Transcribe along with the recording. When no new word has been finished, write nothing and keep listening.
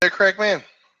Crackman.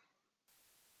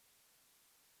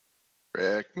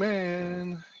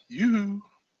 Crackman, you.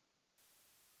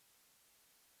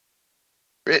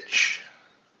 Rich.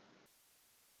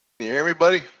 Can you hear me,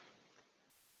 buddy?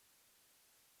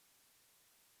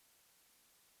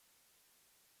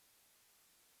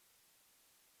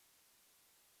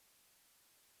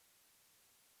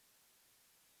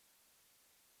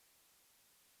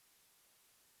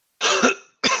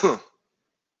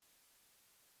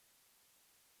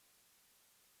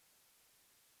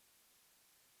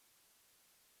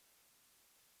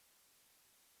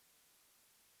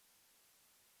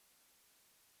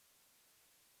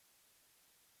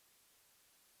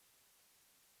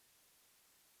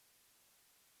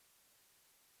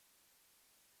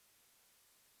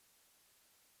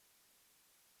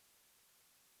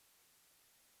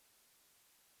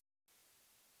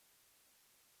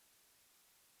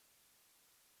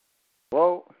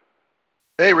 Hello.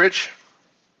 Hey, Rich.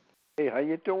 Hey, how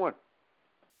you doing?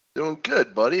 Doing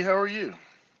good, buddy. How are you?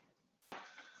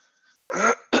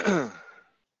 Yeah,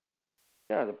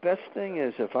 the best thing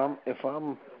is I'm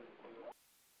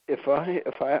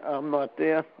not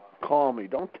there, call me.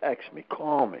 Don't text me.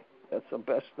 Call me. That's the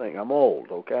best thing. I'm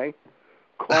old, okay?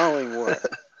 Calling works.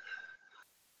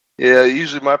 Yeah,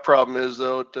 usually my problem is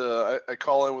though, I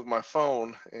call in with my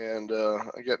phone and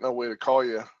I got no way to call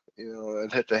you. You know,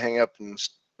 I'd have to hang up and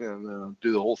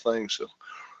do the whole thing. So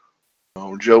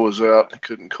Joe was out, I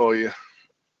couldn't call you.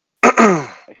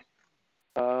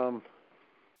 Um,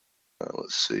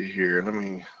 Let's see here. Let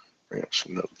me bring up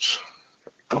some notes.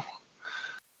 Oh.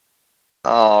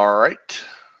 All right.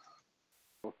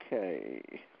 okay.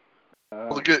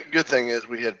 Well, the good thing is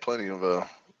we had plenty of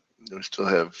we still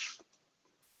have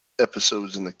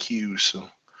episodes in the queue, so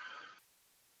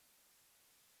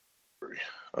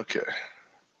okay.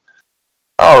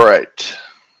 All right.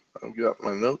 I've got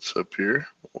my notes up here.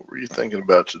 What were you thinking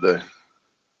about today?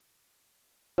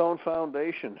 Stone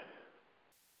Foundation.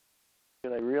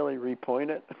 Should I really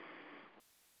repoint it?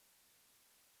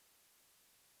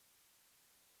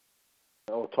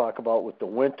 We'll talk about with the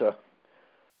winter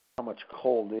how much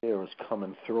cold air is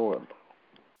coming through them.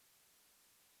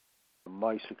 The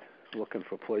mice are looking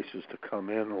for places to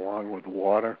come in along with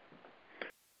water.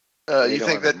 You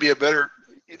think that'd be a better?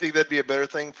 You think that'd be a better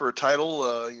thing for a title?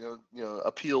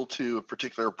 Appeal to a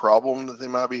particular problem that they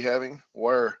might be having.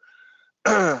 Where?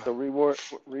 So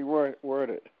reword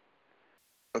it.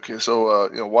 Okay, so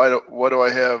why do I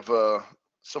have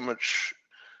so much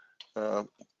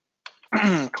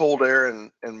cold air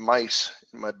and mice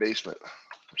in my basement,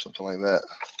 or something like that?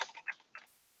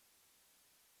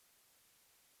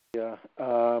 Yeah.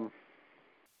 I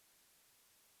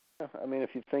mean,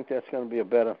 if you think that's going to be a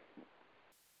better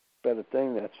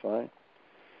thing, that's fine.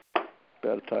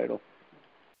 Better title.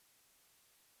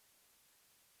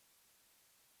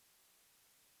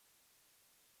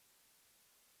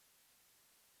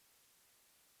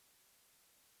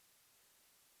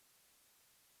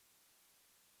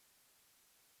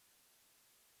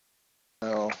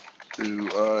 How do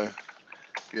I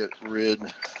get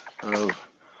rid of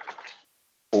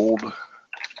cold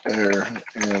air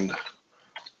and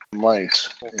mice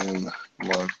in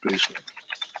my basement?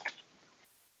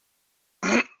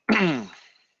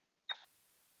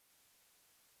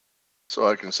 So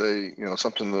I can say,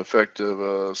 something to the effect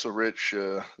of, so Rich,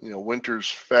 winter's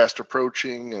fast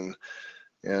approaching,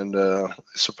 and I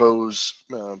suppose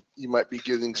you might be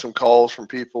getting some calls from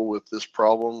people with this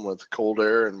problem with cold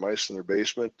air and mice in their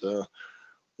basement.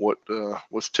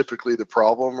 What's typically the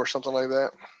problem, or something like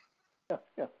that?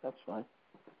 Yeah, that's fine.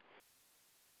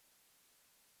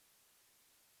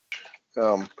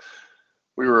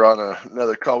 We were on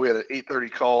another call. We had an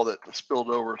 8:30 call that spilled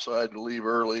over, so I had to leave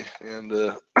early, and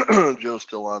Joe's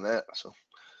still on that. So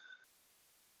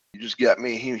you just got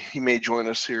me. He may join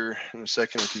us here in a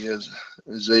second if he is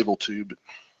able to. But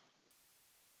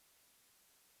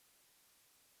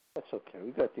That's okay.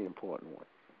 We got the important one.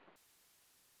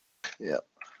 yeah.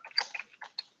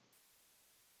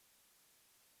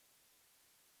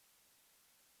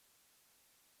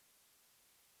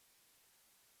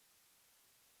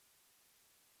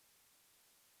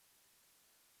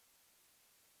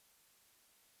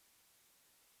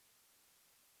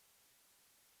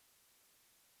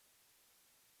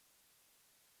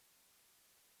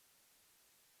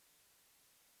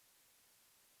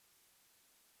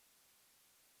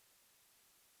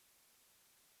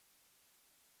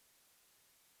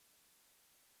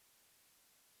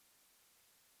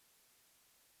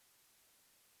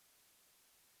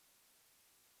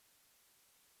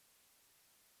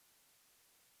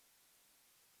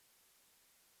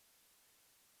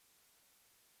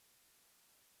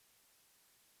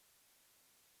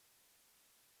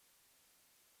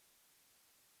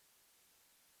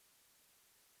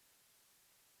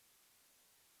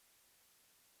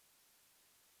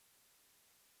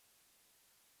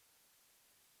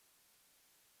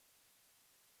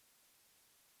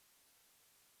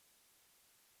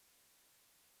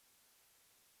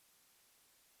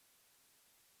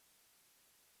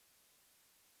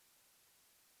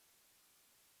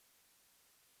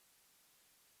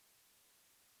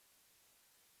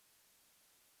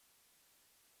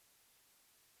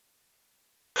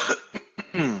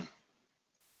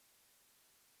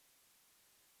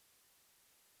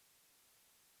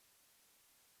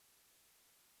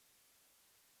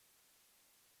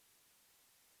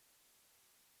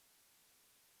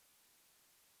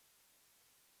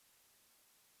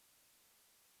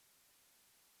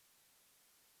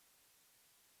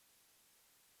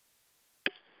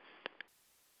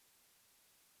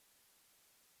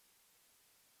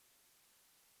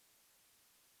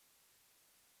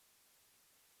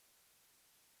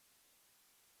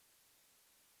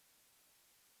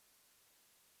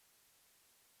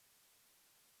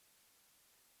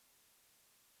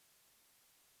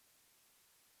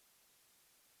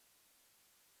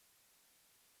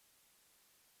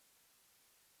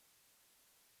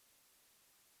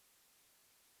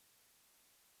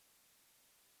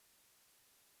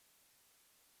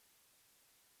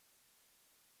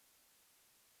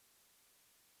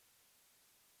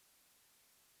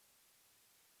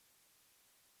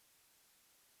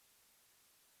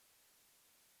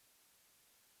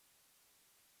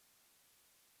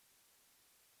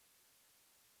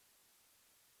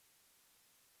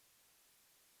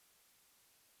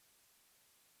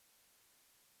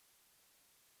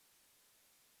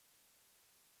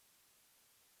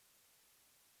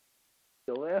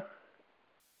 Still there?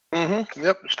 Mm-hmm.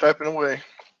 Yep, just typing away.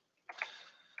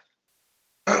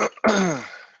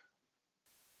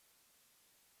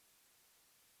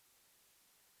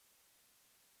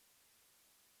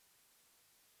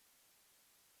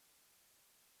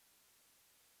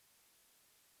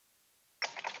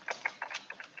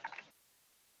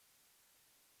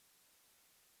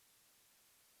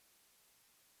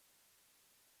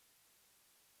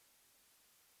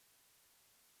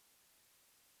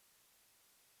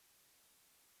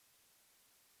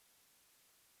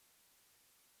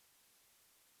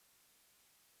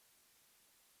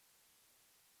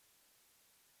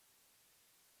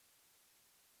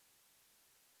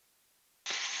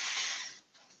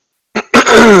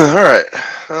 All right.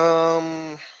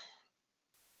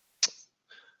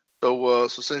 So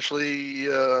essentially,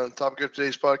 topic of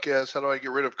today's podcast: how do I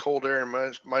get rid of cold air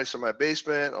and mice in my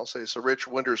basement? I'll say, so Rich,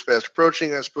 winter is fast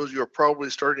approaching. I suppose you are probably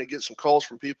starting to get some calls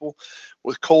from people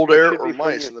with cold air or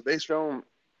mice in the basement. Stone.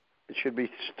 It should be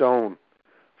stone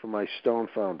for my stone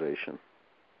foundation.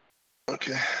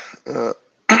 Okay.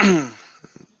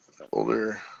 Cold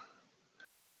air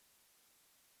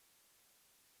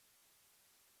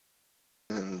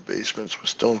and basements with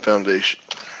stone foundation.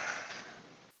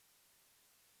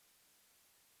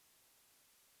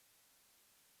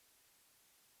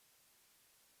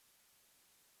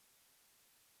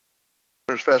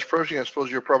 Winter's fast approaching. I suppose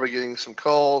you're probably getting some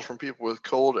calls from people with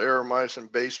cold air or mice in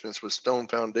basements with stone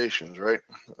foundations, right?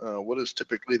 What is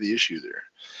typically the issue there?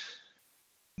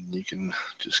 You can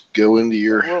just go into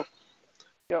your.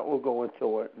 We'll go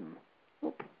into it.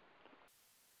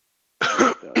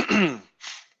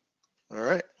 All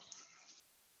right.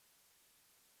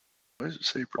 Why does it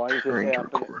say Why is preparing it to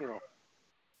happening? record?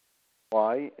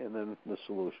 Why, and then the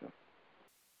solution.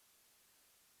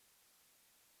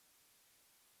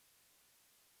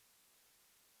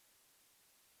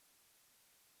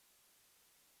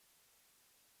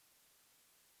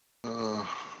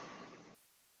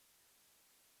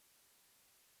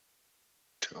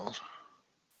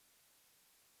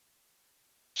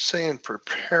 Saying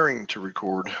preparing to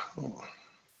record. Oh.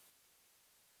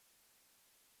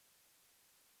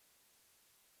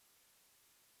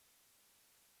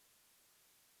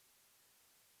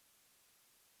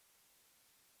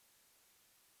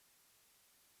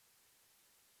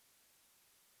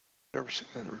 Never seen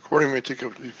that. Recording may take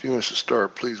up to a few minutes to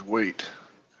start. Please wait.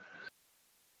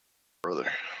 Brother.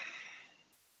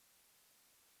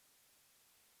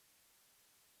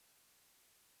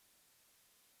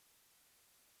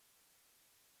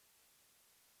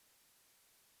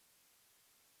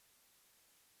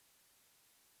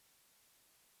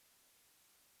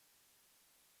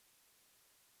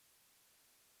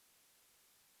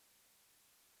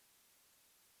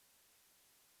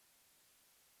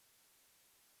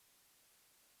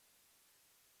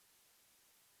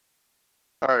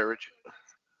 All right, Rich.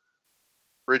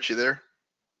 Rich, you there?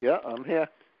 Yeah, I'm here.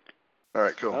 All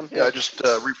right, cool. I'm Yeah, here. I just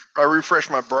I refreshed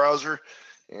my browser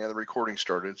and the recording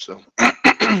started. So,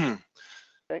 okay.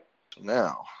 So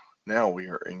now we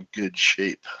are in good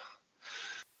shape.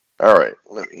 All right,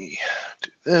 let me do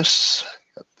this.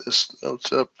 Got this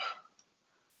notes up.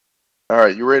 All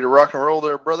right, you ready to rock and roll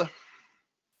there, brother?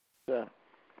 Yeah.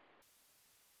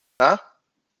 Huh?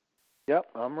 Yep,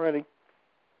 I'm ready.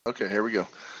 Okay, here we go.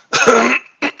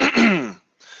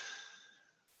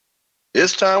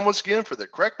 It's time once again for the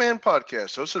Crackman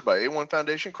Podcast, hosted by A1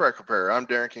 Foundation Crack Repair. I'm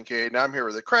Darren Kincaid, and I'm here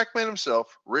with the Crackman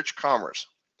himself, Rich Commerce.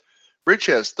 Rich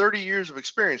has 30 years of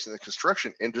experience in the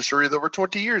construction industry with over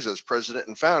 20 years as president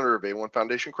and founder of A1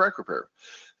 Foundation Crack Repair.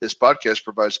 This podcast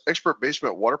provides expert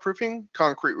basement waterproofing,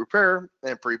 concrete repair,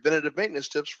 and preventative maintenance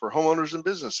tips for homeowners and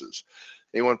businesses.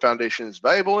 A1 Foundation's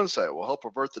valuable insight will help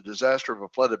avert the disaster of a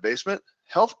flooded basement,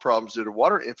 health problems due to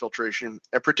water infiltration,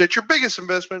 and protect your biggest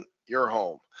investment, your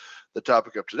home. The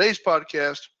topic of today's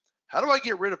podcast: how do I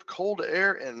get rid of cold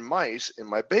air and mice in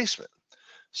my basement?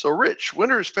 So, Rich,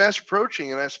 winter is fast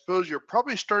approaching, and I suppose you're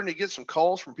probably starting to get some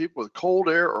calls from people with cold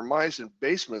air or mice in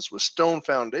basements with stone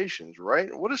foundations,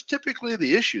 right? What is typically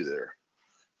the issue there?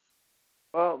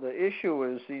 Well, the issue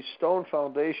is these stone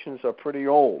foundations are pretty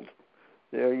old.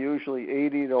 They're usually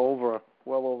 80 to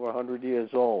well over 100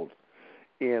 years old.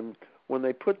 And when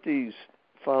they put these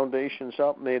foundations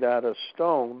up made out of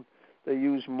stone, they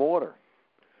use mortar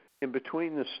in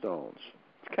between the stones.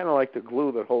 It's kind of like the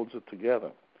glue that holds it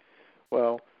together.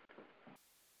 Well,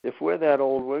 if we're that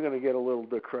old, we're going to get a little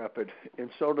decrepit,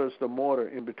 and so does the mortar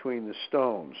in between the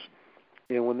stones.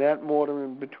 And when that mortar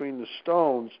in between the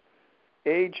stones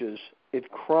ages,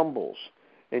 it crumbles,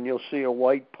 and you'll see a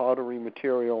white powdery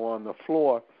material on the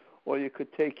floor, or you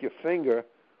could take your finger,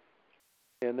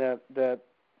 and that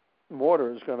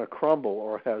mortar is going to crumble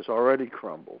or has already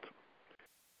crumbled.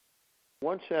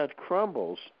 Once that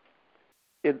crumbles,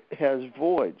 it has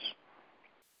voids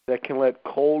that can let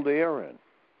cold air in.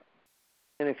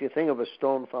 And if you think of a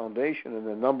stone foundation and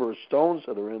the number of stones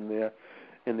that are in there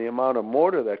and the amount of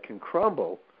mortar that can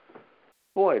crumble,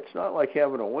 boy, it's not like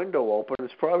having a window open.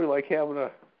 It's probably like having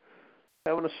a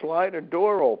slider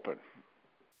door open,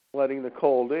 letting the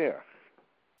cold air.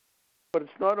 But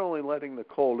it's not only letting the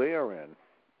cold air in,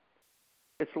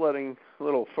 it's letting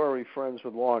little furry friends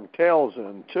with long tails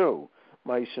in too,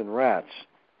 mice and rats.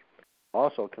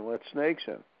 Also can let snakes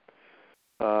in.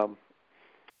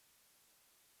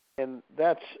 And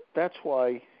that's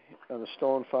why on a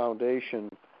stone foundation,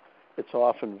 it's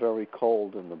often very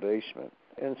cold in the basement.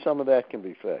 And some of that can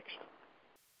be fixed.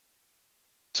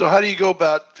 So how do you go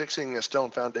about fixing a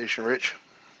stone foundation, Rich?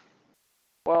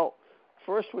 Well,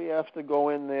 first we have to go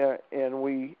in there and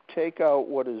we take out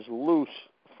what is loose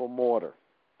for mortar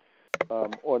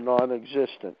or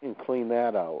non-existent and clean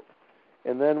that out.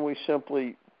 And then we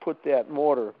simply put that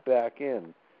mortar back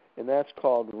in, and that's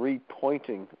called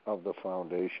repointing of the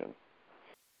foundation.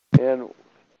 And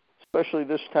especially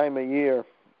this time of year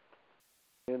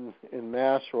in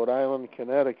Mass, Rhode Island,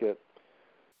 Connecticut,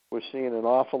 we're seeing an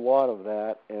awful lot of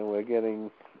that, and we're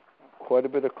getting quite a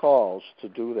bit of calls to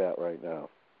do that right now.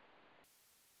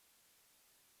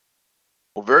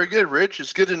 Well, very good, Rich.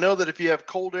 It's good to know that if you have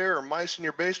cold air or mice in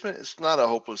your basement, it's not a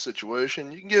hopeless situation.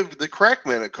 You can give the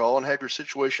Crackman a call and have your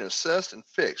situation assessed and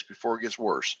fixed before it gets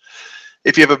worse.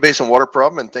 If you have a basement water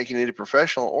problem and think you need a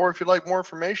professional, or if you'd like more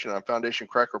information on foundation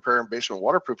crack repair and basement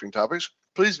waterproofing topics,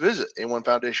 please visit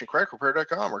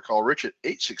a1foundationcrackrepair.com or call Rich at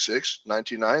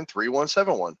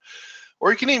 866-929-3171.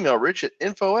 Or you can email Rich at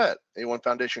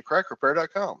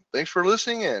info@a1foundationcrackrepair.com. Thanks for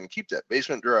listening and keep that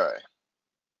basement dry.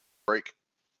 Break.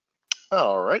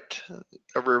 All right.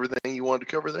 Cover everything you wanted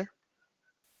to cover there?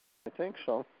 I think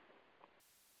so.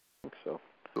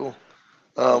 Cool.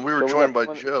 We were joined by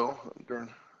Joe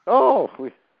during. Oh,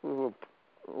 we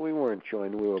weren't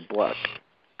joined. We were blessed.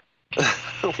 We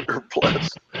were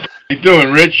blessed. How you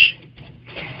doing, Rich?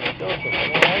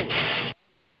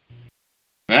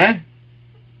 Huh?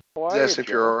 Yes, if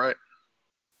you're all right.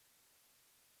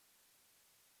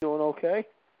 Doing okay?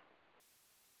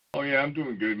 Oh yeah, I'm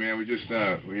doing good, man. We just we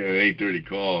had an 8:30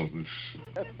 call.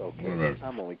 That's okay.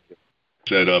 I'm only kidding.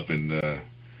 Set up and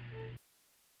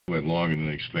went longer than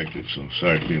expected, so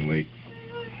sorry for being late.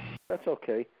 That's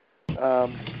okay.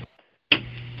 I'll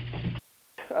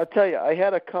tell you, I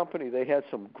had a company. They had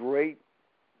some great,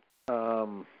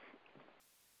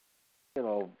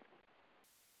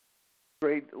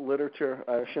 great literature.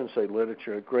 I shouldn't say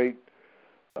literature. Great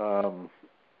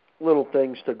little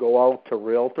things to go out to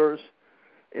realtors,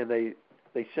 and they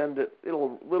send it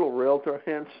little realtor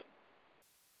hints,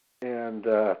 and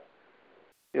it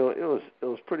was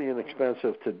pretty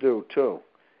inexpensive to do too.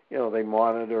 They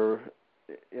monitor.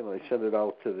 They send it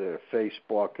out to their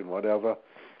Facebook and whatever,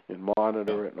 and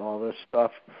monitor it and all this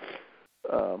stuff.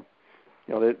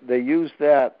 They use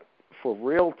that for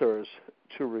realtors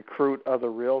to recruit other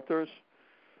realtors,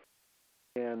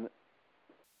 and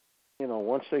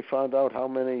once they found out how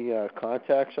many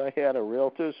contacts I had of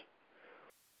realtors,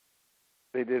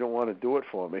 they didn't want to do it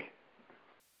for me.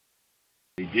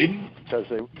 They didn't? Because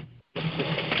they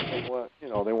want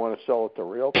to sell it to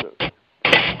realtors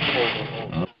over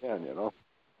and over again,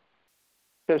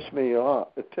 Pissed me off.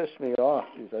 It pissed me off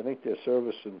because I think their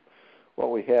service and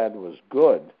what we had was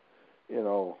good,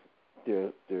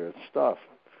 their stuff.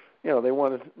 They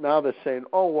wanted, now they're saying,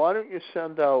 oh, why don't you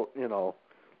send out,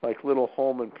 like little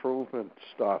home improvement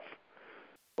stuff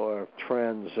or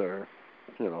trends or,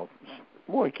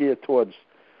 more geared towards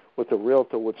what the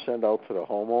realtor would send out to the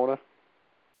homeowner.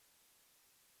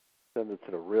 Send it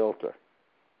to the realtor.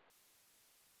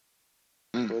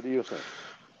 What do you think?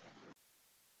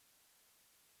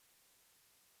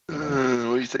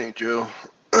 What do you think, Joe?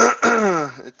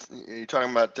 You're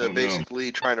talking about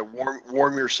basically trying to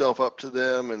warm yourself up to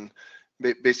them and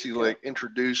basically like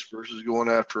introduce versus going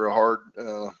after a hard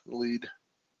lead.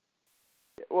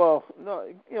 Well,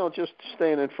 no, just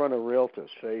staying in front of realtors'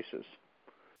 faces,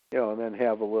 and then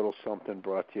have a little something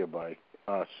brought to you by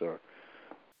us, or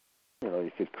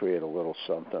you could create a little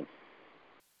something.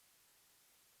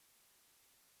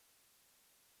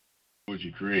 What would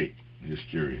you create? I'm just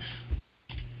curious.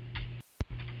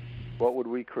 What would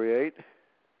we create?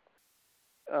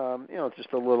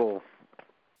 Just a little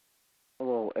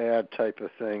ad type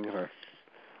of thing, or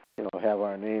have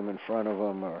our name in front of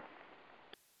them, or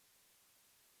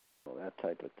that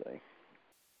type of thing.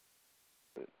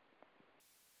 But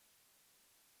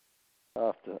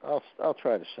I'll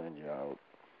try to send you out.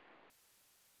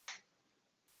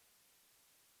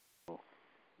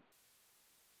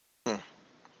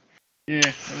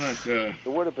 Yeah, I'm not. It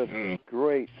would have I don't know. been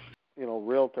great,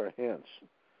 realtor hints.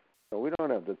 So we don't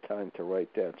have the time to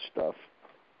write that stuff.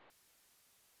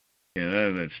 Yeah,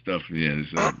 that stuff. Yeah,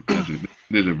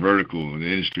 there's a vertical in the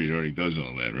industry that already does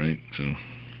all that, right? So.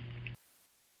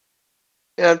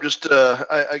 Yeah, I'm just,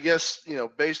 I guess,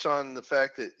 based on the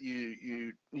fact that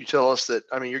you tell us that,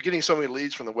 I mean, you're getting so many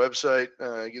leads from the website,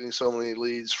 getting so many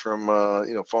leads from,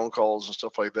 phone calls and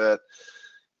stuff like that,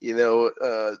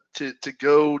 to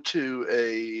go to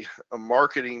a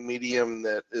marketing medium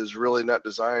that is really not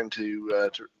designed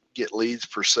to get leads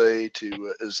per se,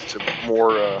 is to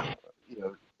more,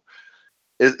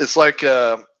 it's like,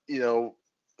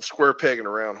 square peg in a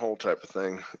round hole type of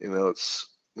thing.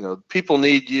 People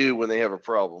need you when they have a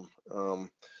problem.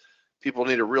 People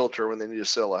need a realtor when they need to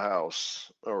sell a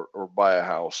house or buy a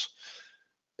house.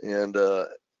 And I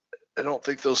don't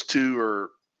think those two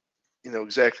are,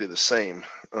 exactly the same,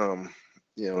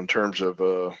 in terms of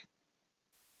the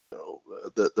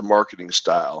marketing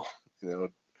style.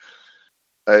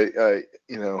 I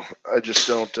just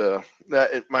don't.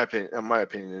 In my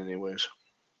opinion, anyways.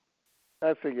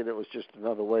 I figured it was just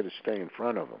another way to stay in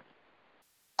front of them.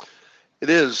 It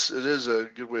is a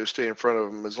good way to stay in front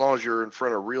of them, as long as you're in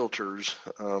front of realtors,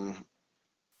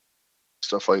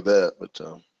 stuff like that. But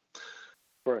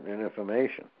pertinent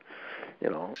information,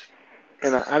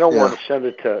 and I don't want to send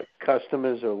it to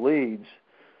customers or leads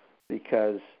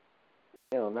because,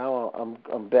 now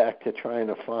I'm back to trying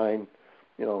to find,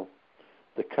 the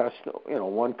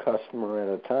one customer at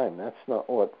a time. That's not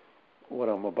what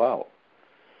I'm about.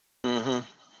 I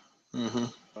want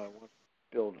to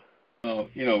build. Well,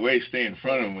 way to stay in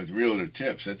front of them with realtor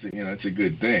tips. That's a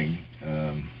good thing.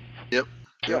 Yep.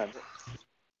 Yeah.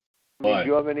 I mean, do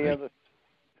you have any other?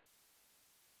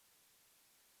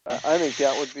 I think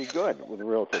that would be good with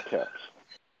realtor tips.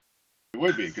 It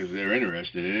would be, because they're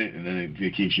interested in it, and then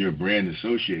it keeps your brand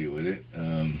associated with it.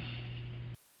 At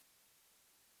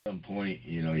some point,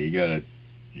 you gotta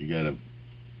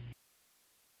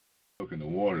look in the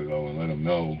water though, and let them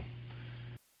know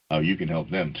how you can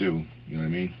help them too. You know what I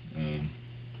mean?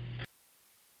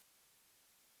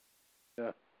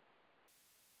 Yeah.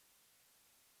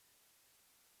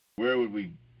 Where would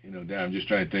we, Dan, I'm just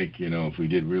trying to think, if we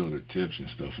did realtor tips and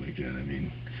stuff like that. I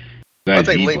mean, I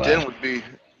think LinkedIn would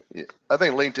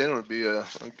be a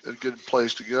good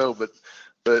place to go, but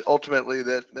ultimately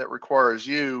that requires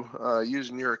you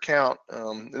using your account,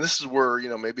 and this is where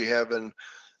maybe having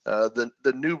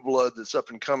the new blood that's up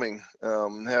and coming,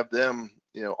 have them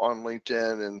on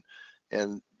LinkedIn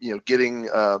and getting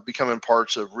becoming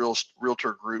parts of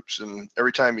realtor groups, and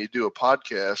every time you do a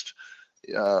podcast,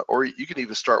 or you can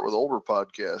even start with older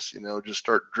podcasts, just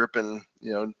start dripping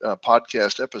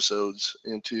podcast episodes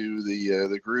into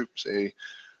the group, say,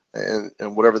 and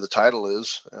whatever the title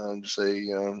is, just say,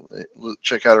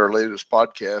 check out our latest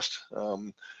podcast,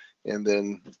 and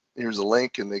then here's a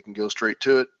link, and they can go straight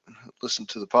to it, listen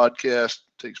to the podcast.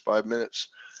 It takes 5 minutes.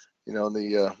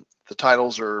 The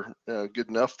titles are good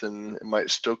enough, then it might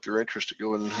stoke their interest to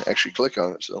go and actually click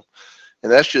on it. So,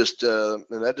 and that's just, and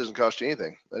that doesn't cost you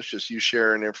anything. That's just you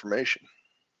sharing information.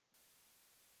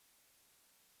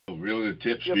 Realtor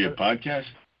tips via podcast?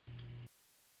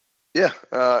 Yeah.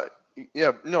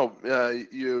 No,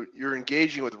 you're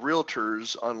engaging with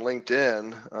realtors on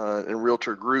LinkedIn, in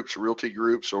realtor groups, realty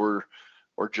groups, or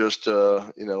just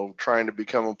trying to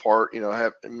become a part,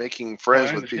 making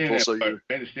friends with people. So I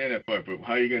understand that part, but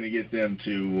how are you going to get them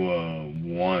to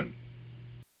want?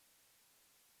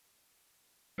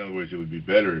 In other words, it would be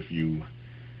better if you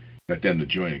got them to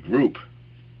join a group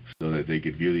so that they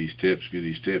could view these tips,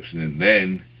 and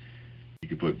then you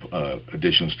could put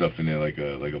additional stuff in there, like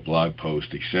a blog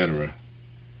post, etc.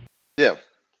 Yeah.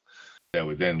 That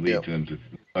would then lead to them to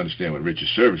understand what Rich's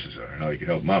services are and how you can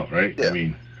help them out, right? Yeah. I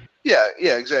mean. Yeah,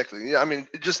 exactly. Yeah, I mean,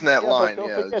 just in that line. But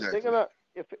Yeah, forget, exactly.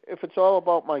 If it's all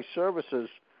about my services,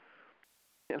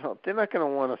 they're not going to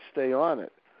want to stay on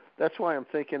it. That's why I'm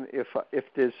thinking if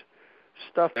there's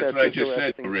stuff that's what I just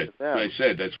said, Rich. That's what I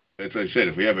said. That's what I said.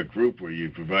 If we have a group where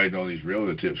you provide all these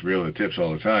realtor tips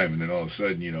all the time, and then all of a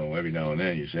sudden, every now and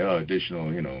then you say,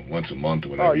 additional, once a month or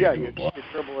whatever. Oh yeah, you do a blog. You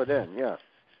dribble it in. Yeah.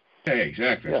 Yeah,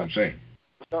 exactly. That's what I'm saying.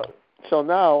 So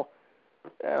now,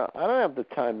 I don't have the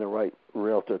time to write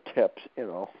realtor tips.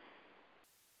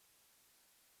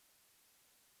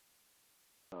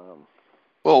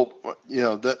 Well,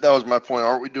 that was my point.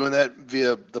 Aren't we doing that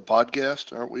via the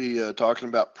podcast? Aren't we talking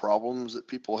about problems that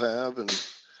people have and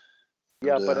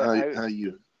but how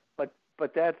you? But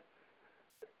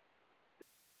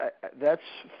that's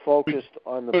focused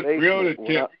on the basement.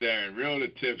 Realtor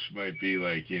tips might be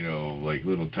like like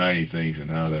little tiny things and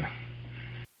how to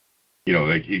You know,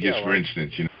 like just Yeah, for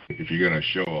instance, you know, if you're gonna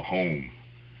show a home,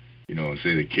 you know,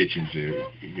 say the kitchen's an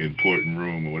important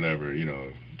room or whatever, you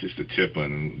know, just a tip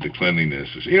on the cleanliness.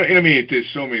 You know, I mean, there's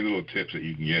so many little tips that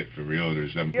you can get for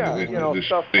realtors.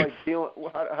 stuff like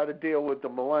how to deal with the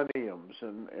millenniums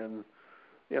and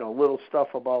you know, little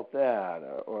stuff about that,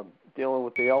 or dealing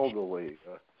with the elderly,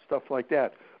 stuff like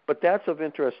that. But that's of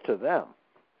interest to them,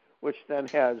 which then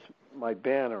has my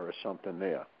banner or something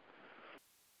there,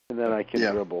 and then I can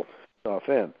dribble stuff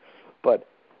in. But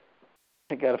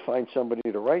I got to find somebody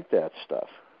to write that stuff.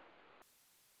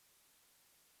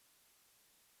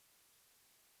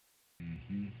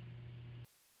 Mm-hmm.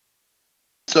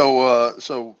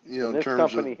 So you know, And in this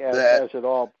terms company of has that, it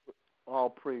all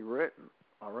pre-written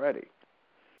already,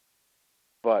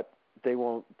 but they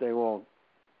won't do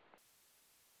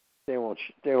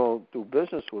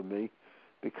business with me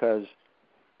because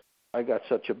I got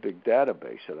such a big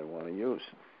database that I want to use.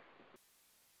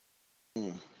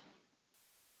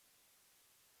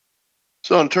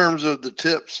 So in terms of the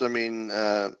tips, I mean,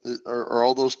 are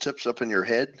all those tips up in your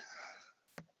head?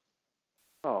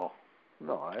 Oh,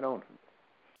 no, I don't.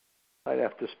 I'd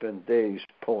have to spend days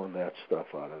pulling that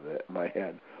stuff out of my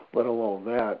head, let alone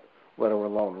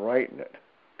writing it.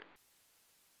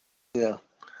 Yeah.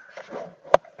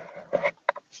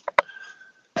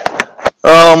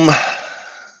 Um.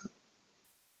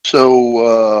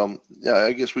 So yeah,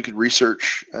 I guess we could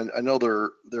research. I know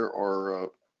there are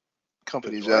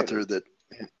companies out there that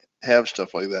have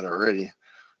stuff like that already.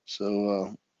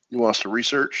 So you want us to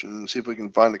research and see if we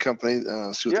can find a company,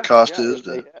 see what the cost is.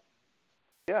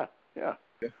 Yeah.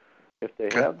 If they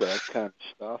have that kind of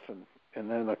stuff, and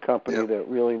then a company that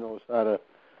really knows how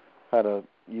to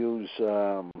use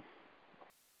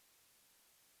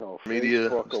media,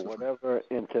 Facebook or whatever,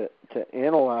 and to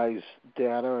analyze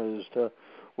data as to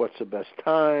what's the best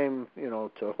time, you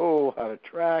know, to who, how to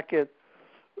track it,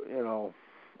 you know,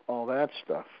 all that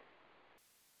stuff.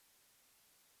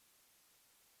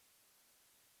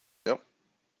 Yep.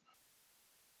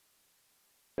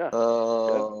 Yeah.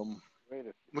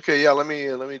 Okay. Yeah. Let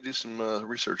me do some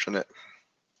research on that.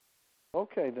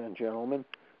 Okay then, gentlemen.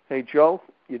 Hey, Joe,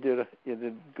 you did a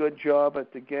good job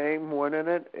at the game, winning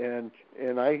it, and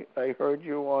I heard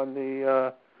you on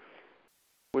the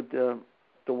with the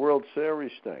World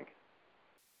Series thing.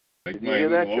 Did you hear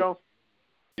that, Joe?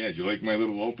 Yeah. Did you like my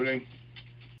little opening?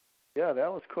 Yeah,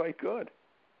 that was quite good.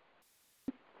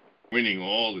 Winning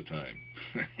all the time.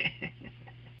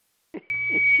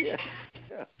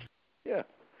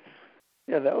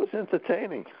 Yeah, that was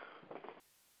entertaining.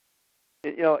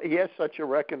 You know, he has such a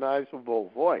recognizable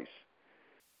voice,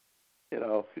 you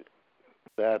know,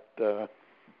 that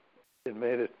it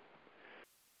made it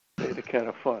kind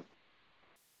of fun.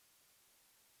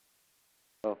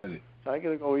 So I'm going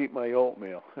to go eat my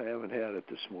oatmeal. I haven't had it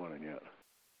this morning yet.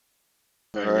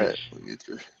 All right.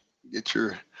 Get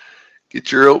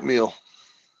your oatmeal.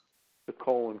 The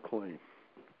colon clean.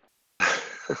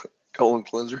 Colon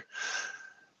cleanser.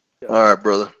 Yeah. All right,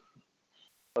 brother.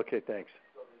 Okay, thanks.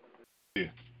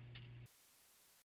 Yeah.